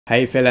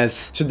Hey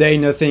fellas, today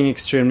nothing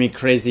extremely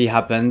crazy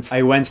happened.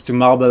 I went to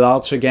Marble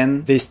Arch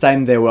again. This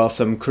time there were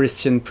some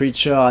Christian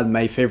preacher at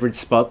my favorite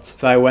spot,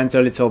 so I went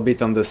a little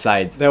bit on the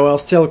side. There were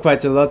still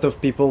quite a lot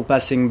of people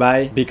passing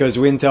by, because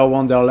Winter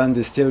Wonderland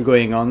is still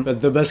going on,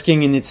 but the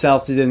busking in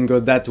itself didn't go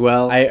that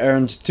well. I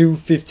earned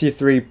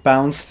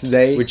 £253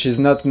 today, which is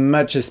not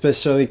much,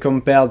 especially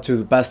compared to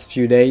the past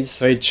few days,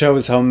 so it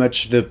shows how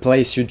much the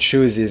place you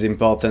choose is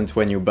important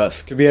when you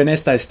busk. To be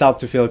honest, I start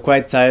to feel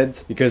quite tired,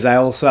 because I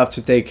also have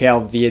to take care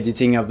of the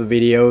editing of the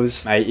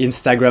videos, my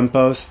Instagram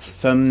posts,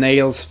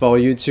 thumbnails for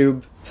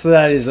YouTube. So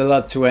that is a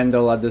lot to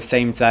handle at the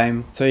same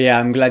time. So yeah,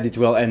 I'm glad it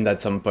will end at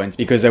some point,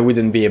 because I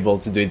wouldn't be able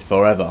to do it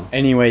forever.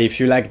 Anyway, if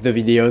you liked the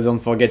video, don't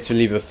forget to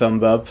leave a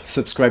thumb up,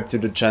 subscribe to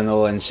the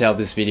channel and share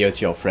this video to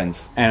your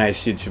friends. And I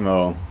see you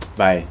tomorrow.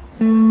 Bye.